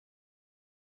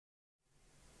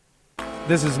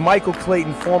This is Michael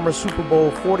Clayton, former Super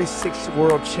Bowl 46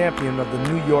 world champion of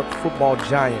the New York Football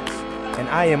Giants, and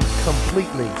I am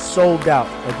completely sold out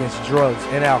against drugs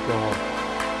and alcohol.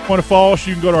 Want to follow us,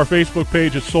 you can go to our Facebook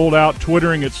page at Sold Out,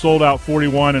 Twittering at Sold Out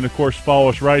 41, and of course follow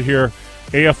us right here,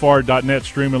 AFR.net,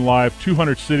 streaming live,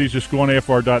 200 cities. Just go on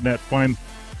AFR.net, find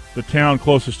the town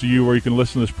closest to you where you can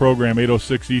listen to this program,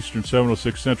 8:06 Eastern,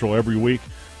 7:06 Central every week.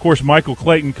 Of course, Michael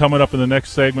Clayton coming up in the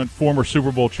next segment, former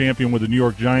Super Bowl champion with the New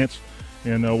York Giants,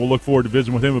 and we'll look forward to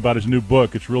visiting with him about his new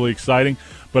book. It's really exciting.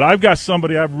 But I've got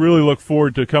somebody I really look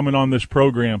forward to coming on this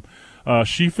program.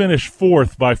 She finished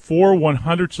fourth by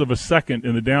 4/100ths of a second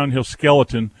in the downhill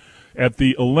skeleton at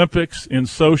the Olympics in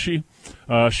Sochi.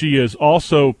 She is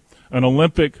also an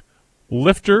Olympic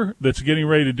lifter that's getting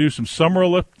ready to do some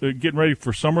getting ready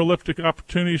for summer lifting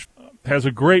opportunities. Has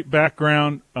a great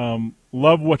background.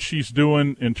 Love what she's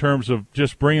doing in terms of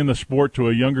just bringing the sport to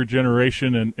a younger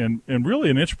generation and really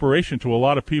an inspiration to a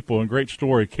lot of people, and great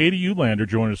story. Katie Uhlaender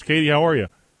joining us. Katie, how are you?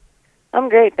 I'm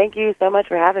great. Thank you so much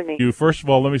for having me. First of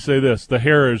all, let me say this. The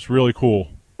hair is really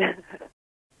cool.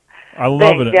 I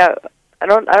love it. Yeah, I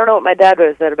don't know what my dad would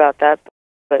have said about that,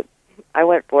 but I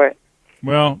went for it.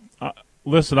 Well,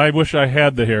 listen, I wish I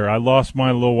had the hair. I lost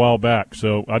mine a little while back,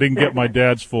 so I didn't get my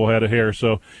dad's full head of hair.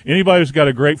 So anybody who's got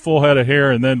a great full head of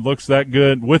hair and then looks that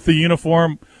good with the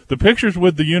uniform, the pictures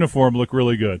with the uniform look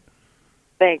really good.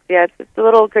 Thanks. Yeah, it's a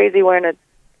little crazy wearing a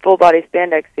full-body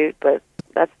spandex suit, but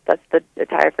that's the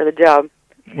attire for the job.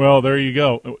 Well, there you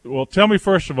go. Well, tell me,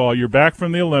 first of all, you're back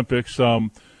from the Olympics.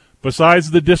 Besides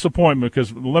the disappointment,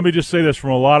 because let me just say this from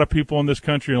a lot of people in this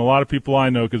country and a lot of people I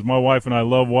know, because my wife and I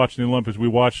love watching the Olympics. We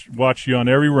watch you on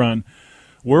every run.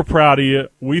 We're proud of you.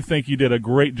 We think you did a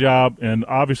great job, and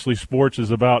obviously sports is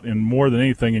about, in more than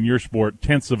anything in your sport,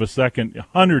 tenths of a second,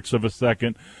 hundredths of a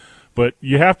second. But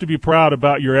you have to be proud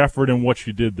about your effort and what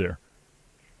you did there.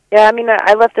 Yeah, I mean,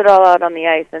 I left it all out on the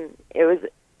ice, and it was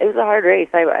a hard race.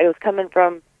 I was coming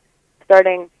from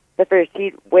starting the first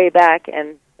heat way back,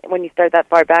 and when you start that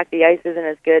far back, the ice isn't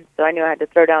as good, so I knew I had to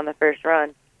throw down the first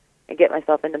run and get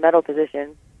myself into medal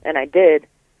position, and I did.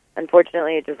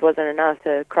 Unfortunately, it just wasn't enough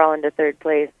to crawl into third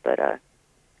place, but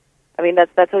I mean,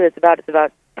 that's what it's about. It's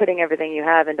about putting everything you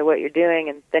have into what you're doing,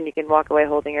 and then you can walk away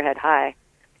holding your head high.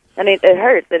 I mean, it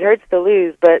hurts. It hurts to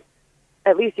lose, but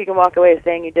at least you can walk away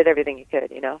saying you did everything you could,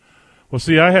 you know? Well,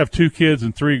 see, I have 2 kids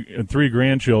and three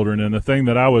grandchildren, and the thing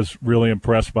that I was really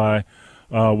impressed by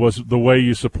was the way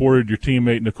you supported your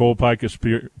teammate Nicole Pikus,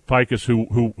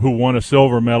 who won a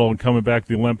silver medal and coming back to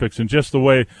the Olympics, and just the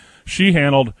way she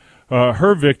handled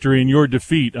her victory and your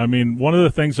defeat. I mean, one of the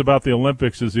things about the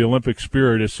Olympics is the Olympic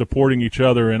spirit is supporting each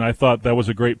other, and I thought that was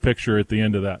a great picture at the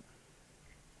end of that.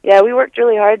 Yeah, we worked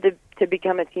really hard to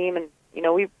become a team, and you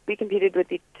know, we competed with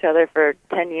each other for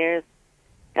 10 years,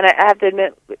 and I have to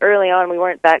admit, early on we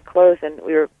weren't that close, and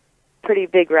we were pretty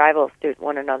big rivals to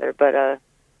one another, but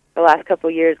the last couple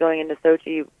of years going into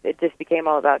Sochi, it just became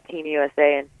all about Team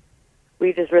USA, and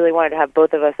we just really wanted to have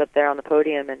both of us up there on the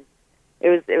podium, and it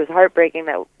was heartbreaking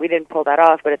that we didn't pull that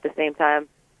off, but at the same time,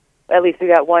 at least we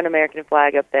got one American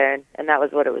flag up there, and that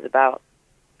was what it was about.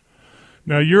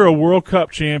 Now, you're a World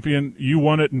Cup champion. You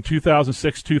won it in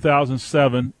 2006,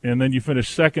 2007, and then you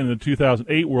finished second in the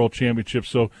 2008 World Championship.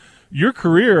 So your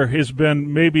career has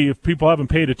been, maybe if people haven't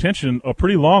paid attention, a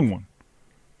pretty long one.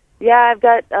 Yeah, I've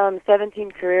got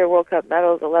 17 career World Cup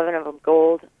medals, 11 of them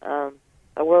gold, a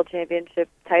World Championship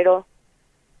title.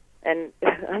 And,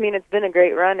 I mean, it's been a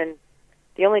great run, and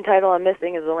the only title I'm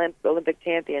missing is Olympic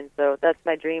champion. So that's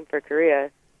my dream for Korea,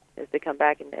 is to come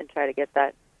back and try to get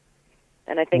that.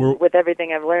 And I think with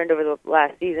everything I've learned over the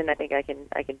last season, I think I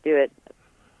can do it.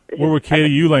 We're with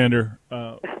Katie Uhlaender,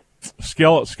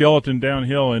 skeleton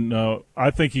downhill, and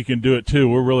I think you can do it too.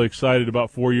 We're really excited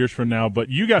about 4 years from now. But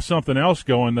you got something else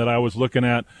going that I was looking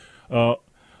at,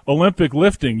 Olympic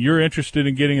lifting. You're interested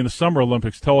in getting in the Summer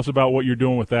Olympics. Tell us about what you're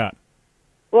doing with that.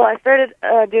 Well, I started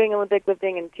doing Olympic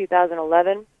lifting in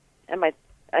 2011, and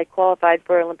I qualified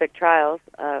for Olympic trials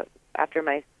after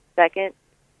my second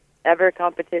ever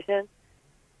competition.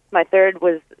 My third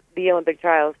was the Olympic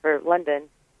trials for London,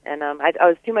 and I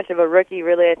was too much of a rookie,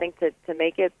 really, I think, to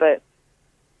make it, but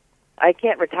I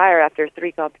can't retire after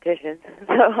 3 competitions,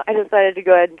 so I decided to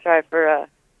go ahead and try for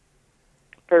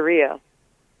Rio.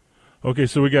 Okay,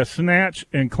 so we got snatch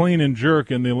and clean and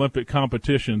jerk in the Olympic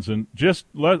competitions, and just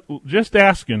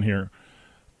asking here,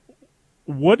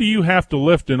 what do you have to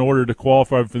lift in order to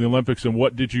qualify for the Olympics, and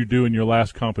what did you do in your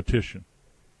last competition?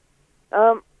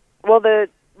 Well, the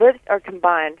lifts are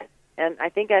combined, and I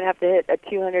think I'd have to hit a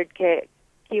 200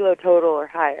 kilo total or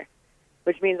higher,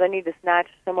 which means I need to snatch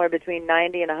somewhere between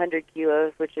 90 and 100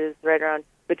 kilos, which is right around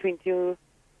between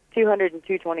 200 and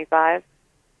 225,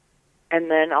 and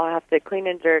then I'll have to clean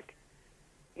and jerk,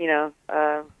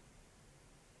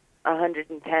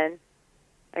 110,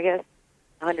 I guess,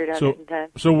 100, 110.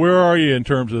 So where are you in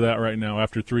terms of that right now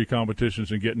after 3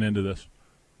 competitions and getting into this?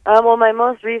 Well, my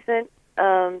most recent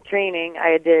training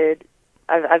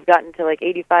I've gotten to like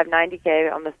 85,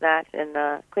 90K on the snatch,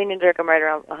 and clean and jerk I'm right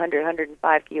around 100,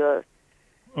 105 kilos.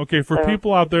 Okay, for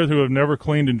people out there who have never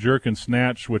cleaned and jerk and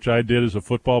snatch, which I did as a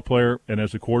football player and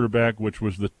as a quarterback, which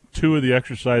was the 2 of the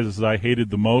exercises I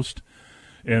hated the most,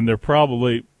 and they're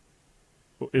probably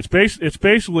it's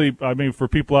basically, I mean, for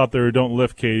people out there who don't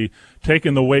lift, Katie,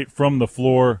 taking the weight from the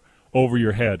floor over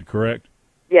your head, correct?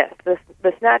 Yes, the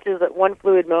snatch is one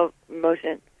fluid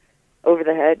motion over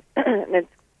the head, and it's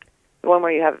the one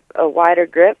where you have a wider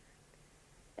grip.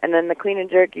 And then the clean and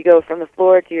jerk, you go from the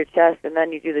floor to your chest, and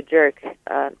then you do the jerk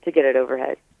to get it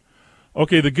overhead.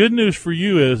 Okay, the good news for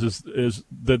you is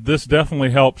that this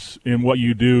definitely helps in what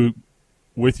you do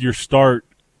with your start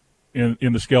in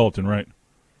the skeleton, right?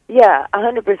 Yeah,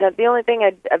 100%. The only thing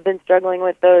I've been struggling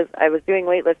with, though, is I was doing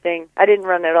weightlifting. I didn't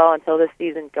run at all until this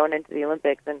season going into the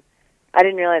Olympics, and I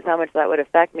didn't realize how much that would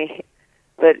affect me.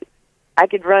 But I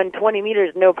could run 20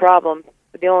 meters, no problem.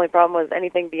 But the only problem was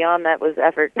anything beyond that was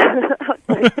effort. I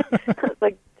was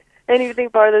like, anything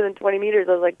farther than 20 meters,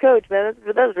 I was like, Coach, man,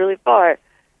 that's really far,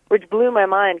 which blew my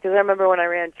mind because I remember when I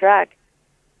ran track,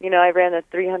 I ran the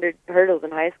 300 hurdles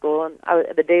in high school, and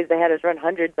the days they had us run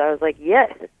hundreds, I was like,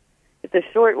 yes, it's a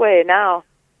short way. Now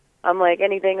I'm like,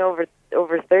 anything over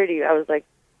 30, I was like,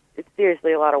 it's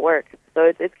seriously a lot of work.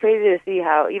 So it's crazy to see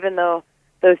how, even though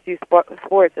those 2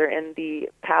 sports are in the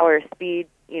power speed,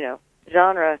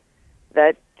 genre,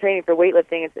 that training for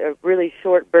weightlifting is a really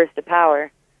short burst of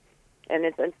power, and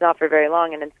it's not for very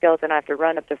long. And in skeleton, I have to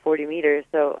run up to 40 meters.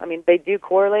 So, I mean, they do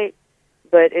correlate,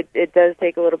 but it does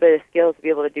take a little bit of skill to be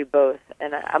able to do both.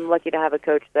 And I'm lucky to have a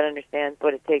coach that understands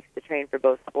what it takes to train for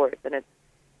both sports. And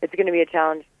it's going to be a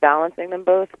challenge balancing them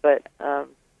both, but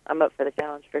I'm up for the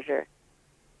challenge for sure.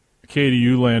 Katie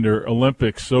Uhlaender,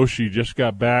 Olympics, Sochi, just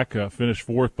got back, finished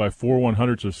 4th by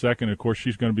 4/100ths of a second. Of course,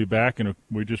 she's going to be back, and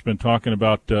we've just been talking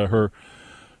about her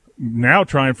now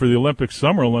trying for the Olympics,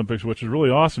 Summer Olympics, which is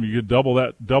really awesome. You could double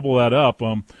that up.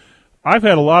 I've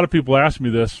had a lot of people ask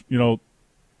me this,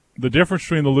 the difference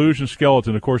between the luge and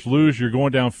skeleton. Of course, luge, you're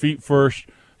going down feet first.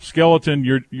 Skeleton,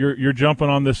 you're jumping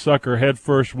on this sucker head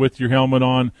first with your helmet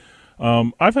on.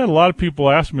 I've had a lot of people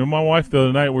ask me. My wife the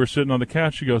other night, we were sitting on the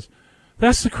couch, she goes,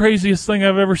 "That's the craziest thing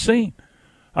I've ever seen."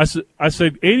 I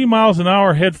said 80 miles an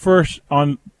hour head first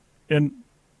on, and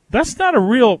that's not a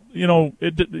real,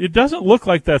 it doesn't look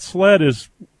like that sled is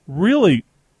really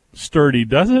sturdy,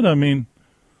 does it? I mean,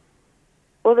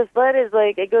 well, the sled is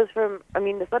like, it goes from,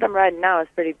 the sled I'm riding now is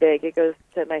pretty big. It goes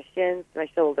to my shins, to my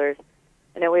shoulders,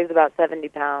 and it weighs about 70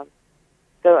 pounds.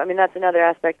 So, that's another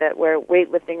aspect that where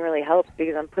weightlifting really helps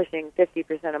because I'm pushing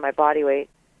 50% of my body weight.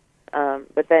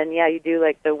 But then, you do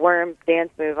like the worm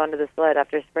dance move onto the sled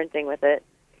after sprinting with it.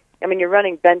 You're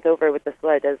running bent over with the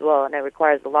sled as well, and it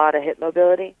requires a lot of hip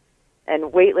mobility. And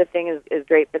weightlifting is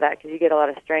great for that because you get a lot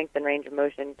of strength and range of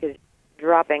motion because you're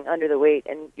dropping under the weight,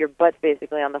 and your butt's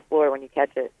basically on the floor when you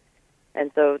catch it.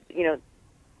 And so,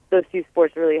 those 2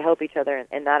 sports really help each other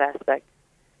in that aspect.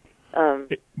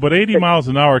 But 80 miles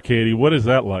an hour, Katie, what is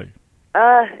that like?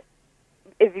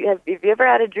 If you ever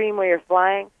had a dream where you're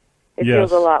flying, it Yes.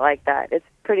 feels a lot like that. It's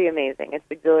pretty amazing. It's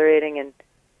exhilarating, and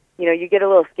you get a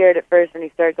little scared at first when you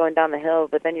start going down the hill,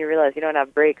 but then you realize you don't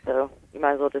have brakes, so you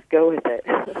might as well just go with it.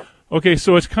 Okay,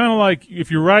 so it's kind of like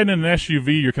if you're riding in an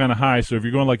SUV, you're kind of high. So if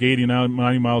you're going like 80,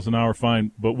 90 miles an hour,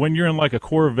 fine. But when you're in like a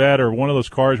Corvette or one of those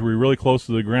cars where you're really close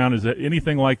to the ground, is that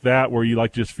anything like that where you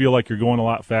like just feel like you're going a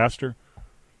lot faster?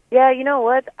 Yeah, you know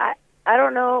what? I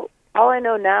don't know. All I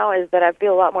know now is that I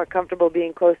feel a lot more comfortable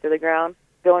being close to the ground,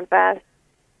 going fast.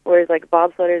 Whereas like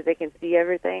bobsledders, they can see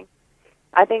everything.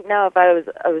 I think now if I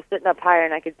was sitting up higher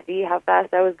and I could see how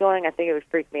fast I was going, I think it would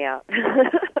freak me out.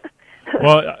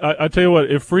 Well, I tell you what,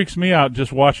 it freaks me out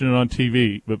just watching it on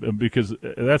TV because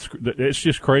it's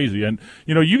just crazy. And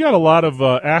you got a lot of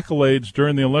accolades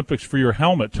during the Olympics for your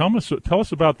helmet. Tell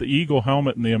us about the Eagle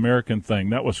helmet and the American thing.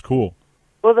 That was cool.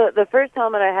 Well, the first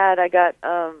helmet I had, I got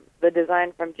the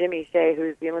design from Jimmy Shea,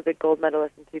 who's the Olympic gold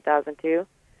medalist in 2002,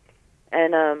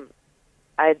 and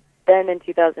then in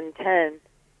 2010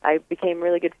 I became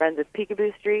really good friends with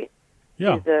Peekaboo Street.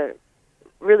 Yeah, he's a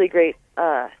really great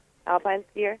alpine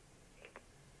skier.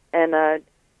 And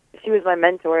she was my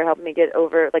mentor, helped me get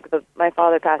over, my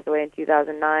father passed away in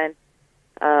 2009.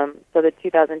 So the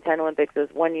 2010 Olympics was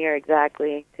 1 year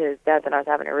exactly to his death, and I was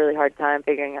having a really hard time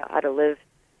figuring out how to live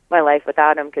my life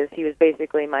without him because he was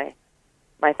basically my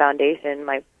foundation,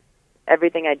 my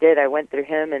everything I did, I went through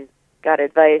him and got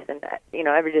advice, and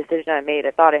every decision I made,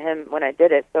 I thought of him when I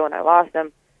did it. So when I lost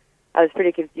him, I was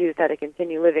pretty confused how to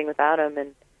continue living without him.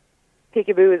 And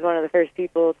Peekaboo was one of the first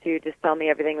people to just tell me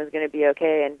everything was going to be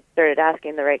okay, and started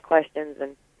asking the right questions.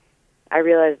 And I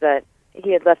realized that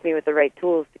he had left me with the right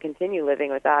tools to continue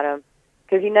living without him,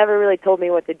 because he never really told me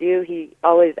what to do. He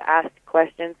always asked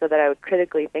questions so that I would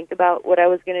critically think about what I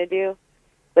was going to do.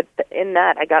 But in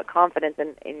that, I got confidence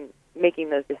in making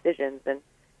those decisions. And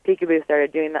Peekaboo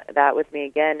started doing that with me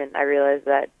again, and I realized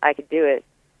that I could do it.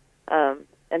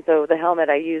 And so the helmet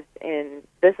I used in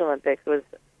this Olympics was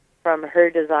from her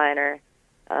designer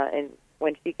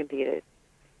when she competed.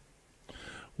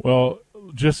 Well,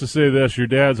 just to say this, your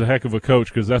dad's a heck of a coach,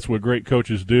 because that's what great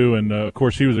coaches do. And, of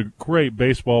course, he was a great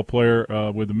baseball player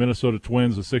with the Minnesota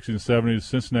Twins, the 60s and 70s,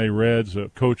 Cincinnati Reds,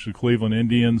 coached the Cleveland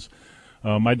Indians.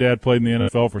 My dad played in the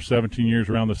NFL for 17 years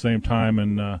around the same time.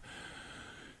 And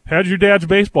how's your dad's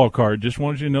baseball card? Just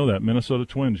wanted you to know that. Minnesota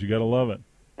Twins, you got to love it.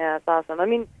 Yeah, that's awesome. I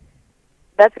mean,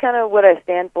 that's kind of what I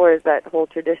stand for, is that whole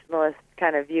traditionalist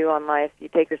kind of view on life. You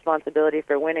take responsibility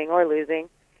for winning or losing,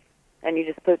 and you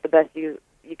just put the best you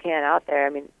can out there. I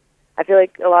mean, I feel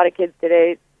like a lot of kids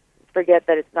today forget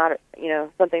that it's not,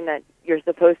 something that you're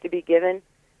supposed to be given.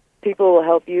 People will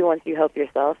help you once you help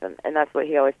yourself, and that's what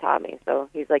he always taught me. So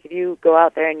he's like, if you go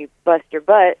out there and you bust your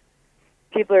butt,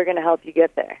 people are going to help you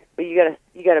get there, but you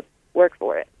gotta work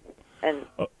for it. And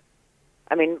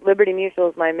I mean, Liberty Mutual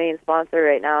is my main sponsor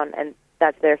right now, and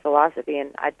that's their philosophy.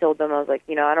 And I told them, I was like,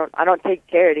 I don't take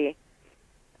charity.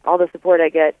 All the support I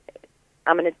get,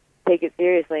 I'm going to take it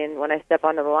seriously. And when I step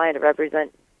onto the line to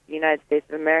represent the United States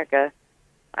of America,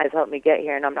 it's helped me get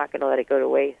here, and I'm not going to let it go to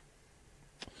waste.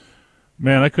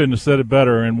 Man, I couldn't have said it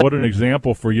better, and what an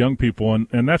example for young people.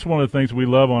 And that's one of the things we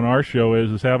love on our show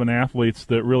is having athletes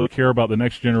that really care about the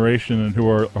next generation and who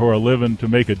are living to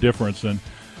make a difference. And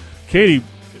Katie,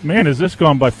 man, has this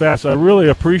gone by fast. I really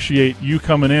appreciate you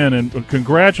coming in, and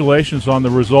congratulations on the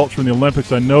results from the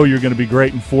Olympics. I know you're going to be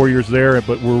great in 4 years there,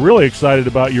 but we're really excited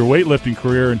about your weightlifting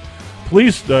career, and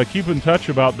please keep in touch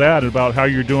about that and about how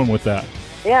you're doing with that.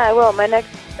 Yeah, I will. My next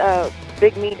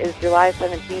big meet is July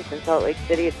 17th in Salt Lake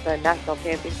City. It's the national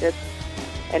championship,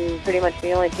 and pretty much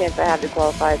the only chance I have to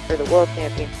qualify is for the world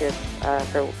championship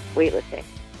for weightlifting.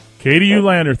 Katie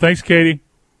Uhlaender. Thanks, Katie.